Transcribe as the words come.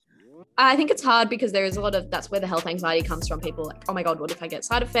I think it's hard because there is a lot of, that's where the health anxiety comes from. People like, oh my God, what if I get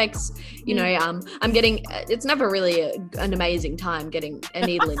side effects? You know, I'm getting, it's never really an amazing time getting a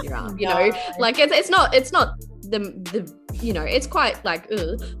needle in your arm, you know, like it's not the, you know, it's quite like,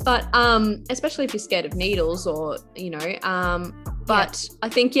 but especially if you're scared of needles or, you know, but I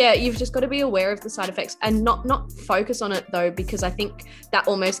think, you've just got to be aware of the side effects and not focus on it though, because I think that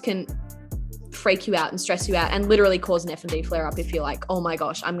almost can freak you out and stress you out and literally cause an F&D flare up if you're like, oh my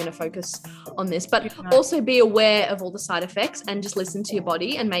gosh, I'm going to focus on this. But also be aware of all the side effects and just listen to your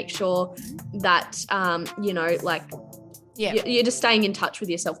body and make sure that, you know, like, you're just staying in touch with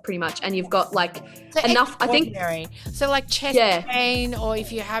yourself pretty much, and you've got like enough, I think. So like chest pain, or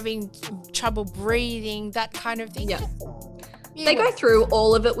if you're having trouble breathing, that kind of thing. They go through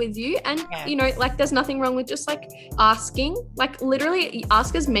all of it with you, and you know, like there's nothing wrong with just like asking, like literally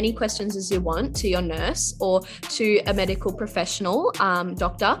ask as many questions as you want to your nurse or to a medical professional,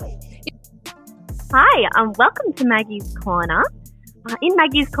 doctor. Hi, welcome to Maggie's Corner. In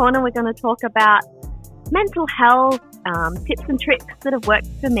Maggie's Corner, we're going to talk about mental health, tips and tricks that have worked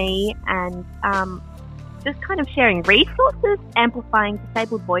for me, and just kind of sharing resources, amplifying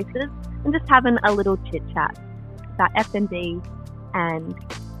disabled voices, and just having a little chit chat about F&D and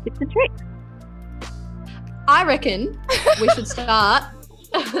tips and tricks. I reckon we should start.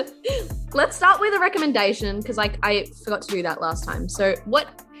 Let's start with a recommendation, because like I forgot to do that last time. So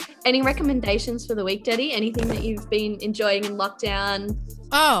any recommendations for the week, Daddy? Anything that you've been enjoying in lockdown?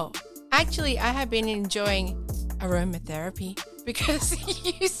 Oh, actually, I have been enjoying aromatherapy because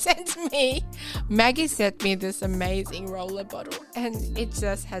Maggie sent me this amazing roller bottle, and it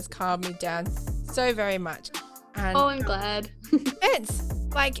just has calmed me down so very much. And I'm glad. It's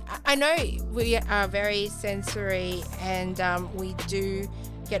like, I know we are very sensory and we do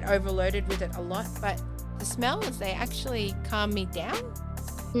get overloaded with it a lot, but the smells, they actually calm me down.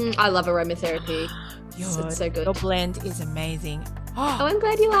 I love aromatherapy. It's so good. Your blend is amazing. Oh, I'm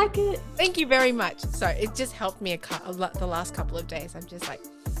glad you like it. Thank you very much. So it just helped me the last couple of days. I'm just like,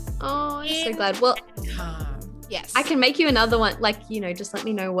 I'm so glad. Well, calm. Yes. I can make you another one. Like, you know, just let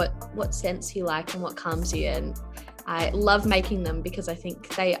me know what scents you like and what calms you. And I love making them because I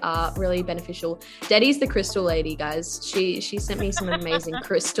think they are really beneficial. Daddy's the crystal lady, guys. She sent me some amazing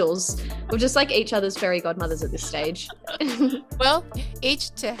crystals. We're just like each other's fairy godmothers at this stage. Well,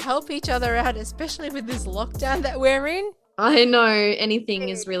 each to help each other out, especially with this lockdown that we're in. I know, anything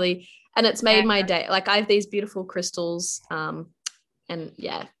is really, and it's made my day. Like I have these beautiful crystals, and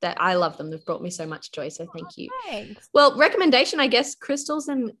that I love them. They've brought me so much joy. So thank you. Thanks. Well, recommendation, I guess, crystals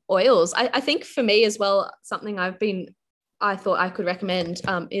and oils. I think for me as well, something I thought I could recommend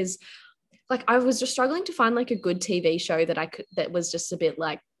is like, I was just struggling to find like a good TV show that was just a bit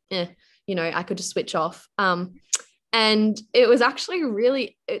like, you know, I could just switch off. And it was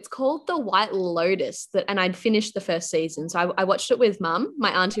actually it's called The White Lotus, and I'd finished the first season. So I watched it with Mum.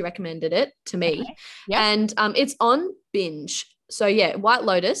 My auntie recommended it to me. Okay. Yep. And it's on binge. So White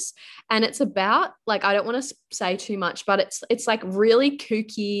Lotus, and it's about, like, I don't want to say too much, but it's like really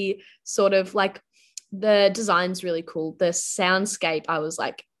kooky, sort of like the design's really cool. The soundscape I was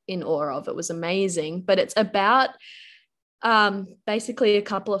like in awe of. It was amazing. But it's about basically a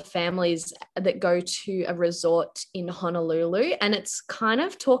couple of families that go to a resort in Honolulu, and it's kind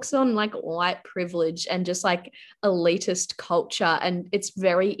of talks on like white privilege and just like elitist culture, and it's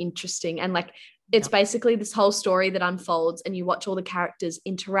very interesting. And like it's basically this whole story that unfolds, and you watch all the characters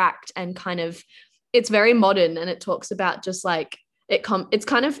interact, and kind of it's very modern, and it talks about just like it's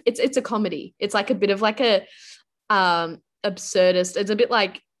a comedy. It's like a bit of like a absurdist. It's a bit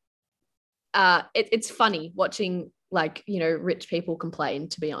like it's funny watching, like, you know, rich people complain,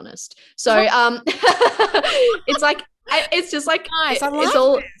 to be honest. So it's like it's just like nice.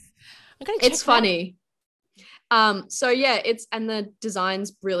 it's funny. And the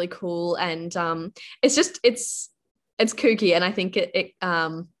design's really cool, and it's kooky, and I think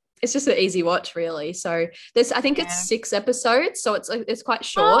it's just an easy watch, really. So I think it's 6 episodes, so it's quite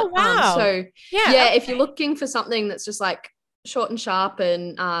short. Oh, wow. If you're looking for something that's just like short and sharp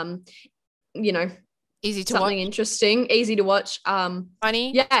and you know, easy to something watch. Interesting, easy to watch,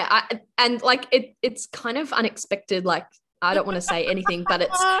 funny. And like it's kind of unexpected. Like, I don't want to say anything, but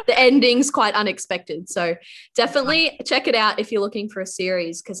the ending's quite unexpected. So definitely check it out if you're looking for a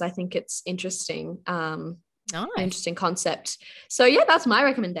series, because I think it's interesting. Nice. Interesting concept. So that's my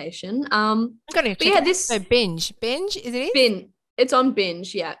recommendation. I'm gonna check it out. So binge is it? It's on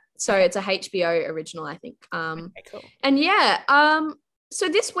binge. So it's a HBO original, I think. Okay, cool. And so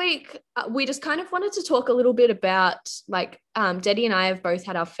this week we just kind of wanted to talk a little bit about, like, Daddy and I have both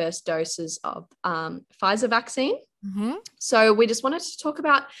had our first doses of Pfizer vaccine. So we just wanted to talk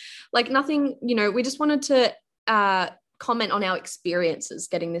about like nothing, we just wanted to comment on our experiences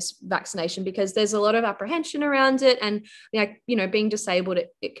getting this vaccination, because there's a lot of apprehension around it, and being disabled,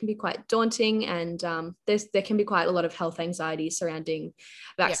 it can be quite daunting, and there can be quite a lot of health anxiety surrounding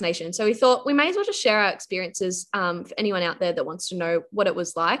vaccination. Yep. So we thought we may as well just share our experiences for anyone out there that wants to know what it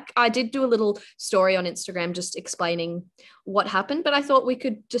was like. I did do a little story on Instagram just explaining what happened, but I thought we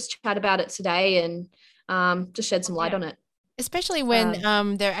could just chat about it today and just shed some light on it. Especially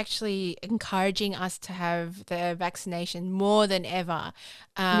when they're actually encouraging us to have the vaccination more than ever.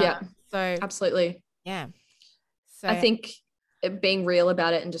 So absolutely. Yeah. So I think being real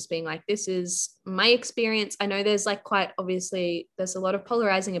about it and just being like, this is my experience. I know there's like quite obviously there's a lot of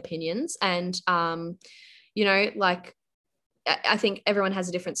polarizing opinions, and I think everyone has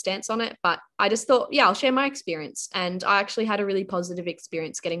a different stance on it, but I just thought, I'll share my experience. And I actually had a really positive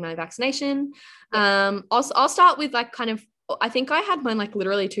experience getting my vaccination. I'll start with like kind of, I think I had mine like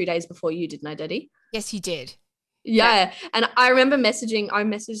literally 2 days before you, didn't I, Daddy? Yes, you did. Yeah. And I remember I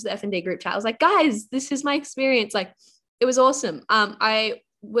messaged the F&D group chat. I was like, guys, this is my experience. Like, it was awesome. I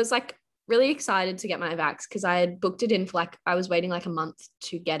was like really excited to get my vax because I had booked it in for like, I was waiting like a month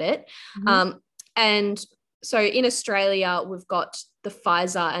to get it. And so in Australia, we've got the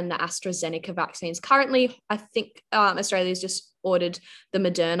Pfizer and the AstraZeneca vaccines. Currently, I think Australia's just ordered the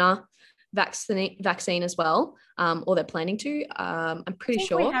Moderna vaccine as well, or they're planning to. I'm pretty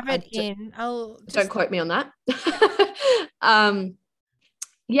sure. We have it in. Don't quote me on that.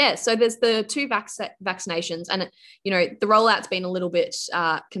 So there's the two vaccinations, and the rollout's been a little bit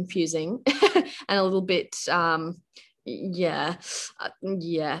confusing and a little bit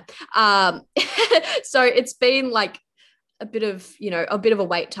so it's been like a bit of a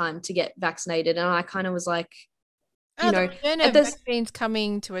wait time to get vaccinated, and I kind of was like, the Moderna vaccine's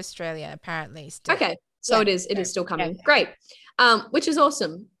coming to Australia apparently still. Okay, so it is still coming. Great. Which is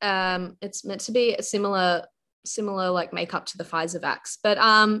awesome. It's meant to be a similar like makeup to the Pfizer vax. But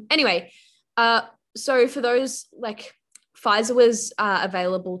anyway, so for those, like, Pfizer was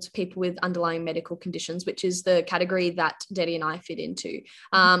available to people with underlying medical conditions, which is the category that Daddy and I fit into.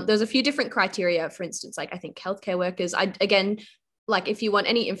 There's a few different criteria. For instance, like I think healthcare workers. Like if you want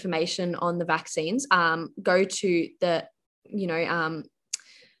any information on the vaccines, go to the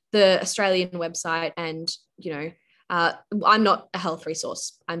Australian website, and I'm not a health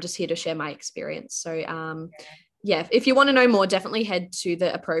resource. I'm just here to share my experience. So if you want to know more, definitely head to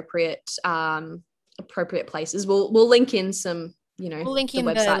the appropriate places. We'll link in some, we'll link in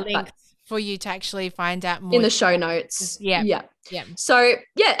the links for you to actually find out more in the show notes. Yeah. So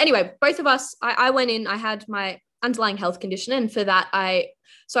anyway, both of us, I went in, I had my underlying health condition, and for that I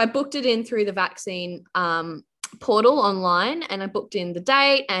booked it in through the vaccine portal online, and I booked in the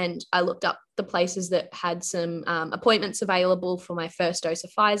date, and I looked up the places that had some appointments available for my first dose of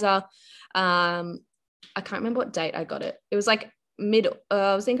Pfizer. I can't remember what date I got it. It was like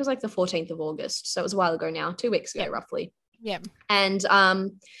I think it was like the 14th of August. So it was a while ago now, 2 weeks ago, roughly. Yeah. And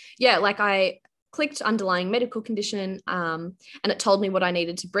like I clicked underlying medical condition, and it told me what I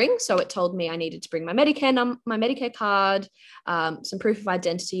needed to bring. So it told me I needed to bring my Medicare card, some proof of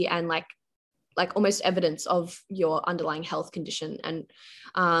identity, and like almost evidence of your underlying health condition. And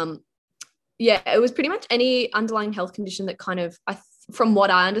it was pretty much any underlying health condition that kind of, from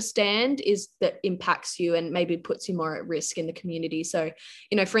what I understand, is that impacts you and maybe puts you more at risk in the community. So,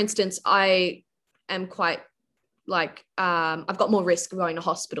 for instance, I am quite like, I've got more risk of going to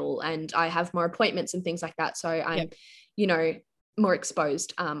hospital, and I have more appointments and things like that. So I'm, more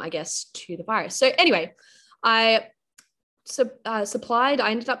exposed, I guess, to the virus. So anyway, I supplied,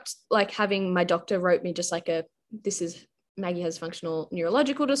 I ended up like having my doctor wrote me just like this is Maggie has functional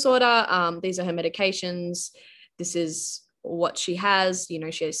neurological disorder. These are her medications. This is what she has,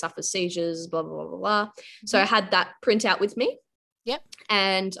 she suffers seizures, blah, blah, blah, blah, blah. So I had that printout with me. Yep.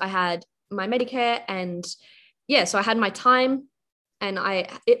 And I had my Medicare, and so I had my time, and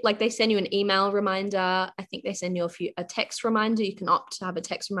they send you an email reminder. I think they send you a text reminder. You can opt to have a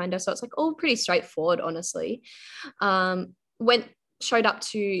text reminder. So it's like all pretty straightforward, honestly. Showed up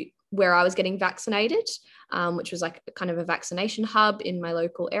to where I was getting vaccinated, which was like kind of a vaccination hub in my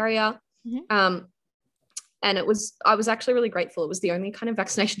local area. And I was actually really grateful. It was the only kind of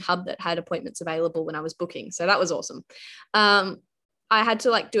vaccination hub that had appointments available when I was booking. So that was awesome. I had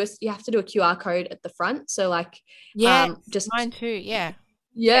to like you have to do a QR code at the front. So like, just mine too. Yeah.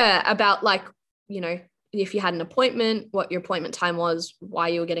 About like, if you had an appointment, what your appointment time was, why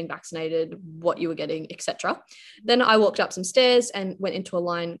you were getting vaccinated, what you were getting, etc. Then I walked up some stairs and went into a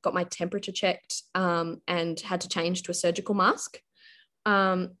line, got my temperature checked, and had to change to a surgical mask.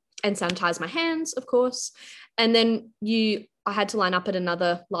 and sanitize my hands, of course. And then I had to line up at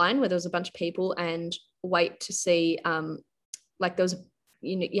another line where there was a bunch of people and wait to see, like there was,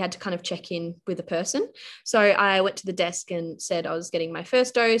 you had to kind of check in with a person. So I went to the desk and said I was getting my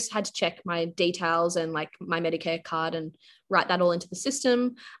first dose, had to check my details and like my Medicare card and write that all into the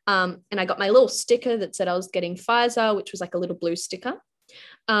system. And I got my little sticker that said I was getting Pfizer, which was like a little blue sticker.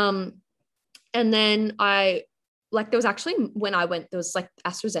 And then there was actually, when I went, there was like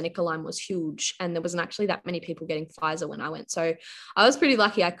AstraZeneca line was huge and there wasn't actually that many people getting Pfizer when I went. So I was pretty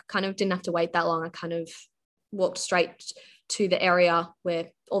lucky. I kind of didn't have to wait that long. I kind of walked straight to the area where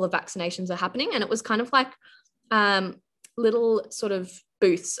all the vaccinations are happening. And it was kind of like little sort of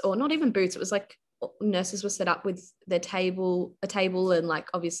booths, or not even booths. It was like nurses were set up with a table and like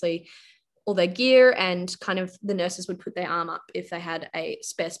obviously all their gear, and kind of the nurses would put their arm up if they had a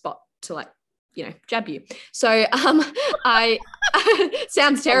spare spot to like, jab you. So I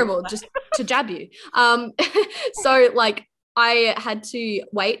sounds terrible, just to jab you. So like I had to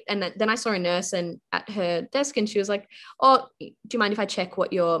wait, and then I saw a nurse and at her desk, and she was like, "Oh, do you mind if I check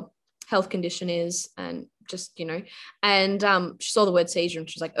what your health condition is?" And just, and she saw the word seizure and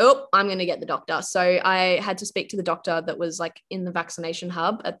she's like, "Oh, I'm going to get the doctor." So I had to speak to the doctor that was like in the vaccination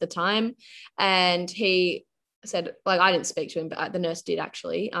hub at the time. And he said, like, I didn't speak to him, but the nurse did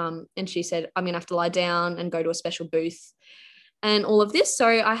actually. And she said, "I'm going to have to lie down and go to a special booth and all of this." So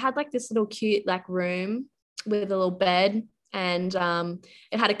I had like this little cute like room with a little bed, and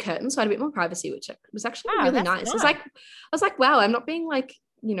it had a curtain, so I had a bit more privacy, which was actually really nice. I was like, wow, I'm not being like,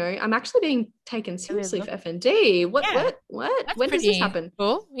 I'm actually being taken seriously for FND. What? When does this happen?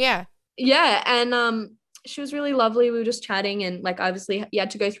 Cool. Yeah. And she was really lovely. We were just chatting, and like obviously you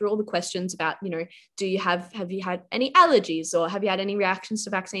had to go through all the questions about, do you have you had any allergies, or have you had any reactions to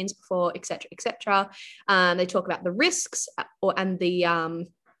vaccines before, etc., etc. They talk about the risks and the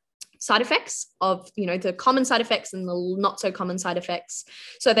side effects of, the common side effects and the not so common side effects.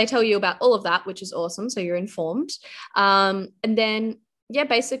 So they tell you about all of that, which is awesome. So you're informed. And then, yeah,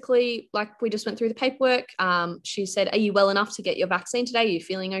 basically, like we just went through the paperwork. She said, "Are you well enough to get your vaccine today? Are you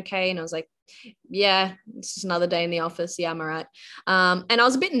feeling okay?" And I was like, "Yeah, it's just another day in the office. Yeah, I'm all right." And I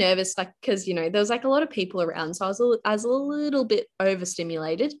was a bit nervous, like, because, there was like a lot of people around. So I was a little bit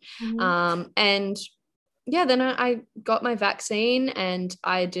overstimulated. Mm-hmm. And yeah, then I got my vaccine and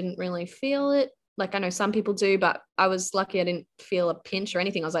I didn't really feel it. Like I know some people do, but I was lucky I didn't feel a pinch or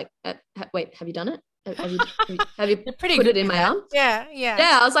anything. I was like, wait, have you done it? Have you put it in my arm? Yeah.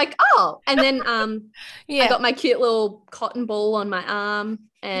 I was like, oh. And then yeah. I got my cute little cotton ball on my arm,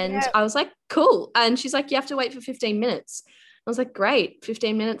 and I was like, cool. And she's like, you have to wait for 15 minutes. I was like, great,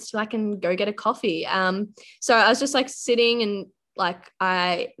 15 minutes till I can go get a coffee. So I was just like sitting, and like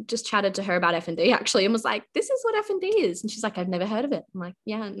I just chatted to her about FND actually, and was like, this is what FND is. And she's like, I've never heard of it. I'm like,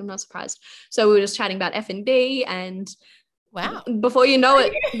 yeah, I'm not surprised. So we were just chatting about FND, and wow, before you know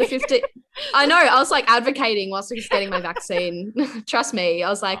it, the 50, I know, I was like advocating whilst I was getting my vaccine. Trust me. I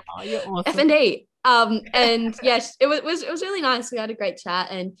was like, you're awesome. FND. And yes, it was really nice. We had a great chat,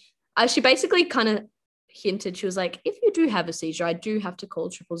 and she basically kind of hinted, she was like, if you do have a seizure, I do have to call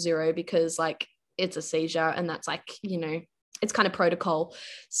 000 because like it's a seizure, and that's like, it's kind of protocol.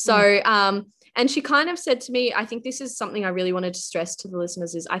 So, and she kind of said to me, I think this is something I really wanted to stress to the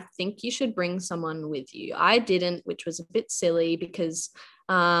listeners, is I think you should bring someone with you. I didn't, which was a bit silly because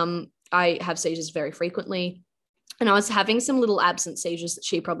I have seizures very frequently. And I was having some little absent seizures that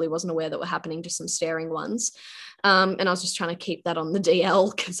she probably wasn't aware that were happening, just some staring ones. And I was just trying to keep that on the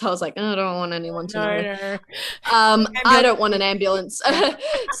DL because I was like, I don't want anyone to know. No. I don't want an ambulance.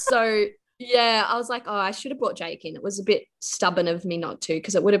 So yeah, I was like, oh, I should have brought Jake in. It was a bit stubborn of me not to,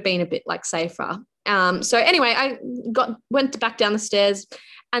 because it would have been a bit like safer. So anyway, I went back down the stairs,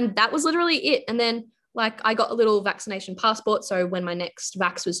 and that was literally it. And then like I got a little vaccination passport. So when my next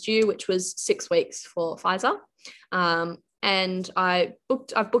vax was due, which was 6 weeks for Pfizer, and I've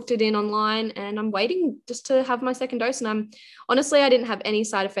booked it in online, and I'm waiting just to have my second dose. And honestly, I didn't have any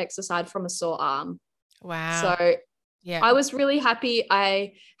side effects aside from a sore arm. Wow. So yeah, I was really happy.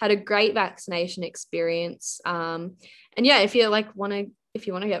 I had a great vaccination experience. And yeah, if you want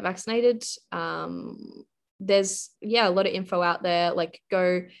to get vaccinated, there's a lot of info out there. Like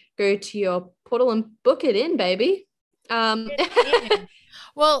go to your portal and book it in, baby.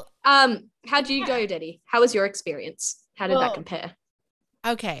 Well, how do you go, Deddy? How was your experience? How did that compare?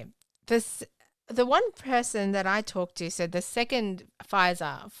 Okay. The one person that I talked to said the second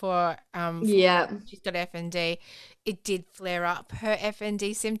Pfizer for she's got FND, it did flare up her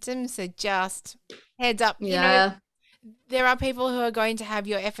FND symptoms. So just heads up, there are people who are going to have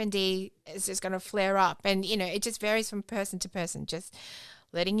your FND is just going to flare up, and it just varies from person to person. Just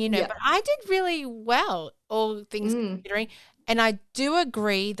letting you know. Yeah. But I did really well, all things considering. And I do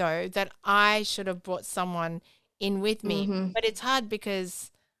agree, though, that I should have brought someone in with me. But it's hard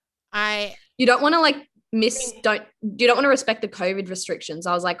because you don't want to like you don't want to respect the COVID restrictions.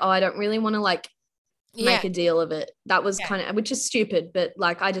 I was like, oh, I don't really want to like make a deal of it. That was kind of, which is stupid, but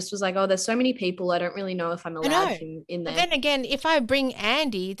like I just was like, oh, there's so many people, I don't really know if I'm allowed him in there. But then again, if I bring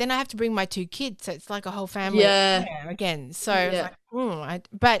Andy, then I have to bring my 2 kids, so it's like a whole family again. So it's like,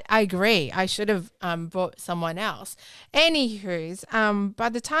 but I agree, I should have brought someone else. Anywho's, by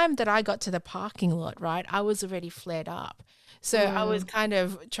the time that I got to the parking lot, right, I was already flared up. So I was kind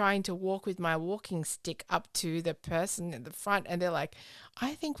of trying to walk with my walking stick up to the person in the front, and they're like,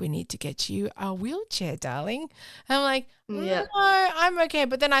 I think we need to get you a wheelchair, darling. And I'm like, no, I'm okay.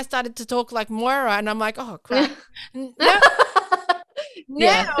 But then I started to talk like Moira, and I'm like, oh, crap. No,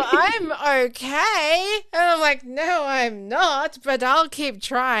 I'm okay. And I'm like, no, I'm not, but I'll keep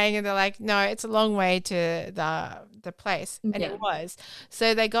trying. And they're like, no, it's a long way to the place. And it was.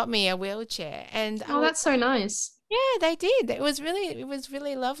 So they got me a wheelchair. And that's so nice. Yeah, they did. It was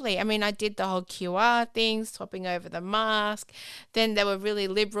really lovely. I mean, I did the whole QR thing, swapping over the mask. Then they were really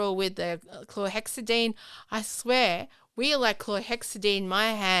liberal with the chlorhexidine. I swear, we like chlorhexidine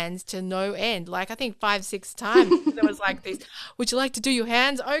my hands to no end. Like I think 5-6 times. There was like this, would you like to do your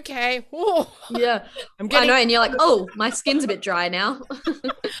hands? Okay. Ooh. Yeah. I know. And you're like, oh, my skin's a bit dry now.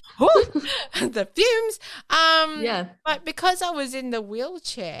 The fumes. But because I was in the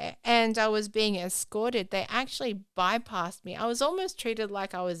wheelchair and I was being escorted, they actually bypassed me. I was almost treated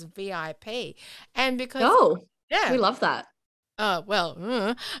like I was VIP. And because we love that. I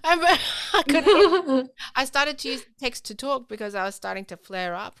started to use text to talk because I was starting to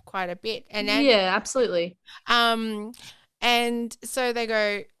flare up quite a bit. And then, absolutely. And so they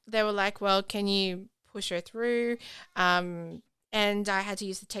were like, well, can you push her through? And I had to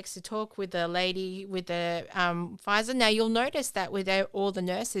use the text to talk with the lady with the Pfizer. Now, you'll notice that with all the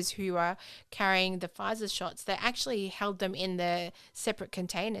nurses who are carrying the Pfizer shots, they actually held them in the separate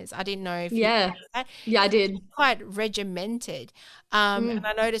containers. I didn't know if you noticed that. Yeah, I did. Quite regimented. And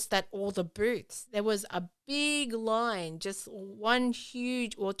I noticed that all the booths, there was a big line, just one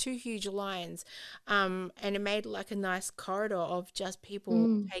huge or 2 huge lines. And it made like a nice corridor of just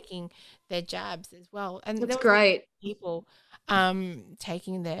people taking their jabs as well. And that's great. People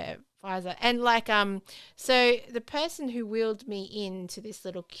taking their Pfizer. And like so the person who wheeled me into this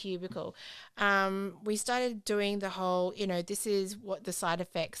little cubicle, we started doing the whole, this is what the side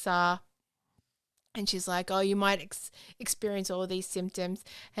effects are. And she's like, oh, you might experience all these symptoms.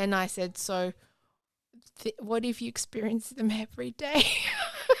 And I said, so what if you experience them every day?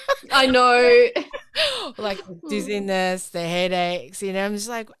 I know. Like dizziness, the headaches, I'm just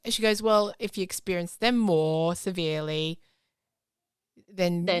like, she goes, well, if you experience them more severely,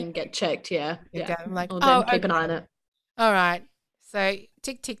 then get checked. Yeah. I'm like, keep an eye on it. All right. So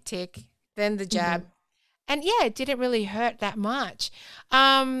tick, tick, tick. Then the jab. And it didn't really hurt that much.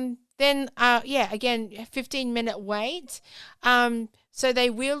 Then, again, 15-minute wait. So they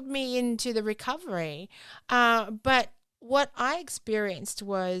wheeled me into the recovery. But what I experienced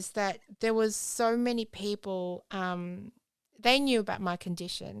was that there was so many people, they knew about my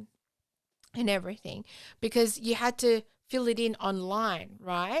condition and everything because you had to fill it in online,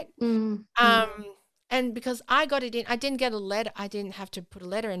 right? And because I got it in, I didn't get a letter. I didn't have to put a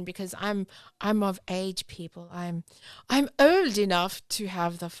letter in because I'm of age, people. I'm old enough to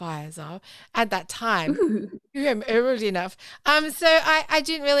have the Pfizer at that time. I'm old enough. So I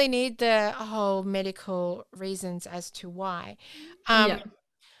didn't really need the whole medical reasons as to why.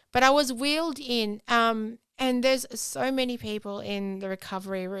 But I was wheeled in. And there's so many people in the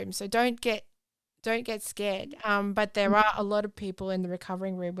recovery room. So don't get scared. But there are a lot of people in the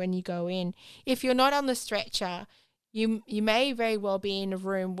recovering room when you go in. If you're not on the stretcher, you may very well be in a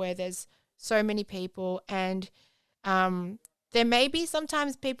room where there's so many people, and there may be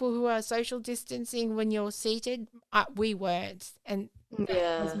sometimes people who are social distancing when you're seated. We weren't, and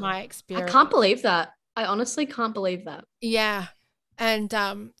that was my experience. I can't believe that. I honestly can't believe that. Yeah, and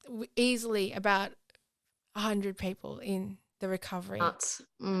easily about 100 people in the recovery. Nuts.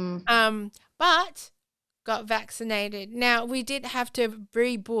 But got vaccinated. Now, we did have to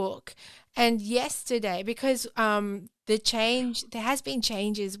rebook, and yesterday, because there has been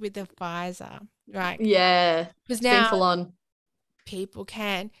changes with the Pfizer, right? Yeah, because now been full on. People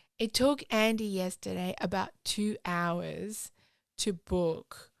can. It took Andy yesterday about 2 hours to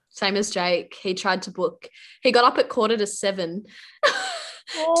book. Same as Jake. He tried to book. He got up at 6:45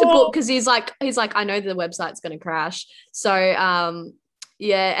 to book because he's like, I know the website's going to crash. So,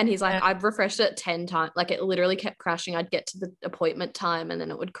 Yeah, and he's like, I've refreshed it 10 times. Like it literally kept crashing. I'd get to the appointment time and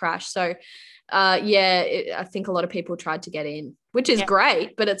then it would crash. So I think a lot of people tried to get in, which is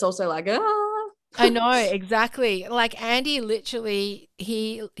great, but it's also like, I know, exactly. Like Andy literally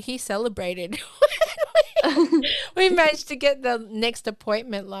he celebrated. We managed to get the next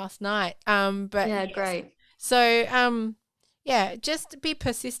appointment last night. But yeah, great. So just be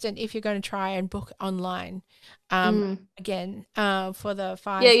persistent if you're going to try and book online. Again, for the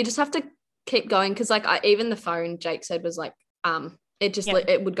Pfizer. Yeah, you just have to keep going because like even the phone Jake said was like it just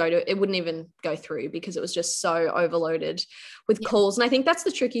it wouldn't even go through because it was just so overloaded with calls. And I think that's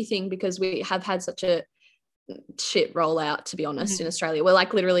the tricky thing because we have had such a shit rollout, to be honest, in Australia. We're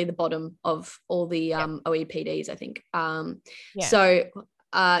like literally the bottom of all the OEPDs, I think. So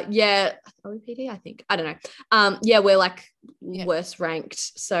OEPD, I think. I don't know. We're like worst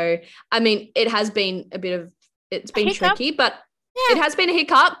ranked. So I mean, it has been it's been tricky, but it has been a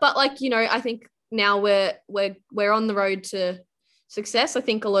hiccup. But like, you know, I think now we're on the road to success. I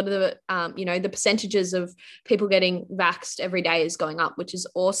think a lot of the the percentages of people getting vaxxed every day is going up, which is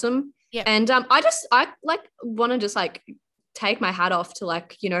awesome. Yeah. And I like want to just like take my hat off to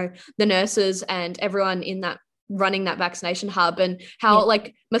like, you know, the nurses and everyone in that running that vaccination hub and how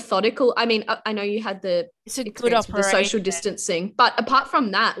like methodical. I mean, I know you had the experience with the social distancing, but apart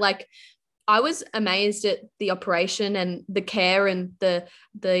from that, like I was amazed at the operation and the care and the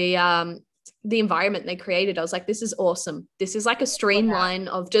environment they created. I was like, this is awesome. This is like a streamline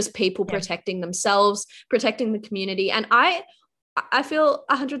of just people protecting themselves, protecting the community. And I feel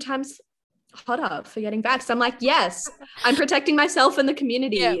 100 times hotter for getting vaxxed. I'm like, yes, I'm protecting myself and the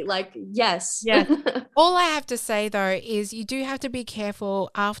community. Like, yes. All I have to say though is you do have to be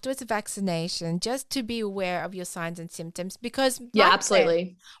careful afterwards vaccination, just to be aware of your signs and symptoms, because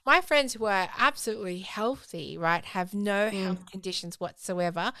absolutely. My friends who are absolutely healthy, right, have no health conditions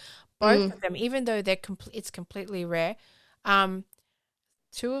whatsoever. Both of them, even though it's completely rare. 2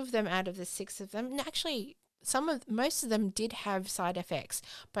 of them out of the 6 of them, and actually most of them did have side effects,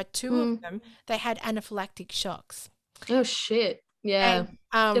 but 2 of them, they had anaphylactic shocks. Oh shit. Yeah.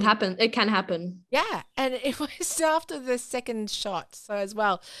 And, it happened. It can happen. Yeah. And it was after the second shot. So as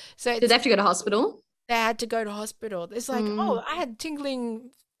well. So did they have to go to hospital? They had to go to hospital. It's like, I had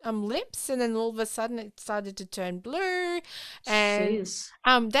tingling lips, and then all of a sudden it started to turn blue. And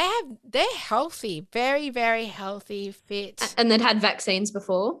they're healthy, very, very healthy, fit. And they'd had vaccines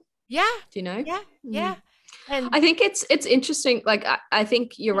before? Yeah. Do you know? Yeah. And I think it's interesting. Like, I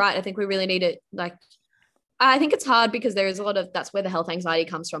think you're right. I think we really need it. Like, I think it's hard because there is a lot of, that's where the health anxiety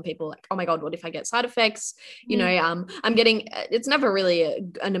comes from. People like, oh my God, what if I get side effects? You know, it's never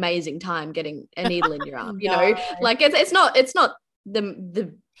really an amazing time getting a needle in your arm, you know, like it's not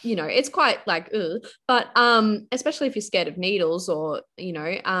the, you know, it's quite like, but especially if you're scared of needles or, you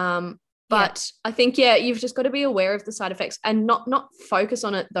know, but I think, you've just got to be aware of the side effects and not focus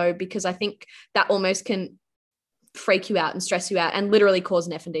on it though, because I think that almost can freak you out and stress you out and literally cause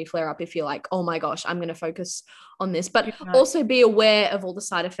an F&D flare up if you're like, oh my gosh, I'm going to focus on this. But also be aware of all the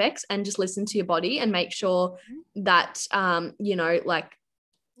side effects and just listen to your body and make sure that, you know, like,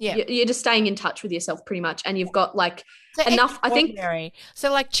 you're just staying in touch with yourself pretty much. And you've got like enough, I think. So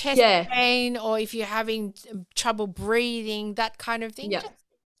like chest pain, or if you're having trouble breathing, that kind of thing.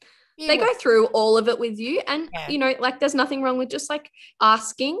 They go through all of it with you. And, you know, like there's nothing wrong with just like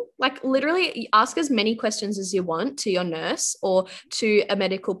asking, like literally ask as many questions as you want to your nurse or to a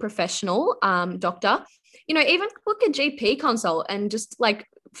medical professional, doctor, you know, even book a GP consult and just like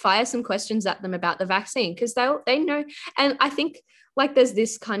fire some questions at them about the vaccine, because they know. And I think like there's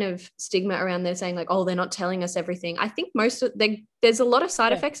this kind of stigma around there saying like, oh, they're not telling us everything. I think there's a lot of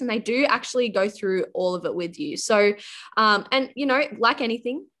side effects and they do actually go through all of it with you. So, and you know, like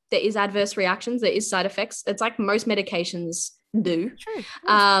anything, there is adverse reactions, there is side effects. It's like most medications do. True.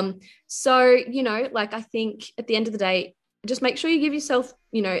 So, you know, like I think at the end of the day, just make sure you give yourself,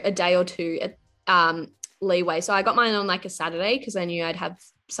 you know, a day or two leeway. So I got mine on like a Saturday because I knew I'd have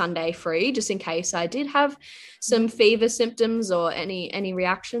Sunday free just in case I did have some fever symptoms or any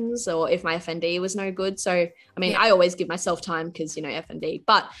reactions, or if my FND was no good. So, I mean, I always give myself time because, you know, FND.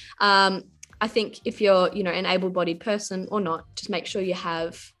 But I think if you're, you know, an able-bodied person or not, just make sure you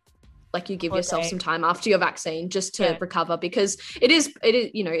have, like, you give yourself some time after your vaccine just to recover, because it is,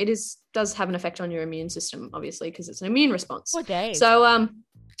 you know, does have an effect on your immune system, obviously, because it's an immune response. 4 days. So,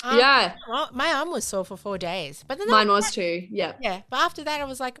 well, my arm was sore for 4 days, but then mine was too. Yeah. But after that, I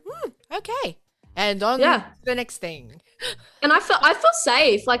was like, okay, and on to the next thing. And I feel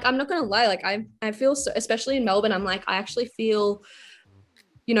safe. Like, I'm not gonna lie. Like, I feel so, especially in Melbourne, I'm like, I actually feel,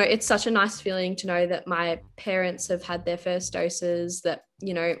 you know, it's such a nice feeling to know that my parents have had their first doses, that,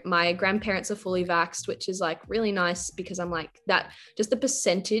 you know, my grandparents are fully vaxxed, which is like really nice, because I'm like, that just the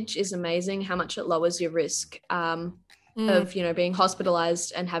percentage is amazing, how much it lowers your risk of, you know, being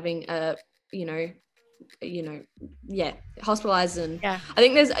hospitalized and having a, hospitalized. And I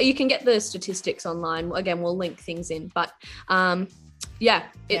think you can get the statistics online. Again, we'll link things in, but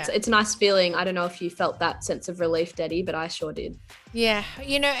it's a nice feeling. I don't know if you felt that sense of relief, Debbie, but I sure did. Yeah,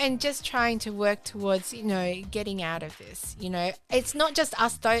 you know, and just trying to work towards, you know, getting out of this. You know, it's not just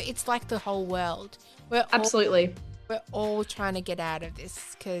us though, it's like the whole world. We're all trying to get out of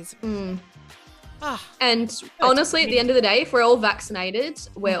this, because and honestly, at the end of the day, if we're all vaccinated,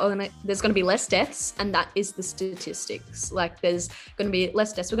 there's going to be less deaths, and that is the statistics. Like, there's going to be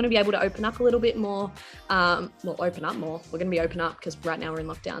less deaths. We're going to be able to open up a little bit more. Open up more. We're going to be open up because right now we're in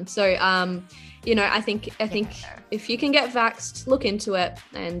lockdown. So, you know, I think if you can get vaxxed, look into it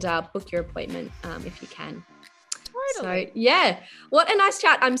and book your appointment if you can. Totally. So yeah, what a nice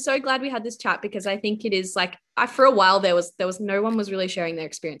chat. I'm so glad we had this chat, because I think it is like, for a while there was no one was really sharing their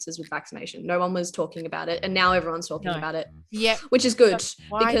experiences with vaccination. No one was talking about it, and now everyone's talking about it. Yeah, which is good,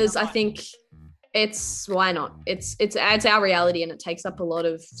 because I think why not? It's our reality, and it takes up a lot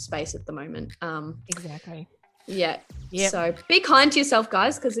of space at the moment. Exactly. Yeah. So be kind to yourself,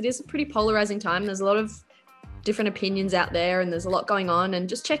 guys, because it is a pretty polarizing time. There's a lot of different opinions out there, and there's a lot going on, and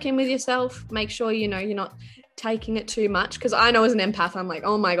just check in with yourself. Make sure, you know, you're not taking it too much, because I know as an empath, I'm like,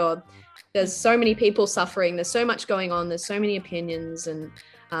 oh my God, there's so many people suffering, there's so much going on, there's so many opinions, and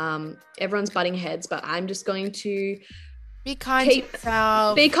everyone's butting heads, but I'm just going to be kind to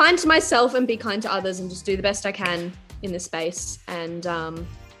yourself. Be kind to myself and be kind to others, and just do the best I can in this space, and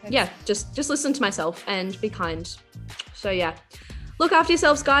just listen to myself and be kind. So yeah, look after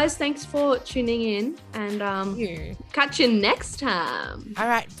yourselves, guys. Thanks for tuning in, and catch you next time. All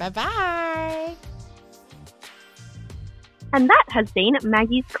right, bye-bye. And that has been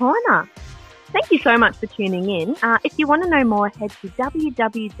Maggie's Corner. Thank you so much for tuning in. If you want to know more, head to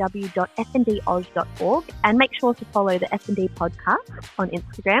www.fndoz.org and make sure to follow the F&D podcast on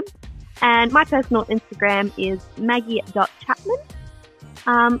Instagram. And my personal Instagram is maggie.chapman.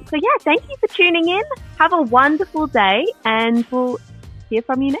 Thank you for tuning in. Have a wonderful day, and we'll hear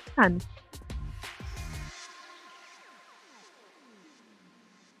from you next time.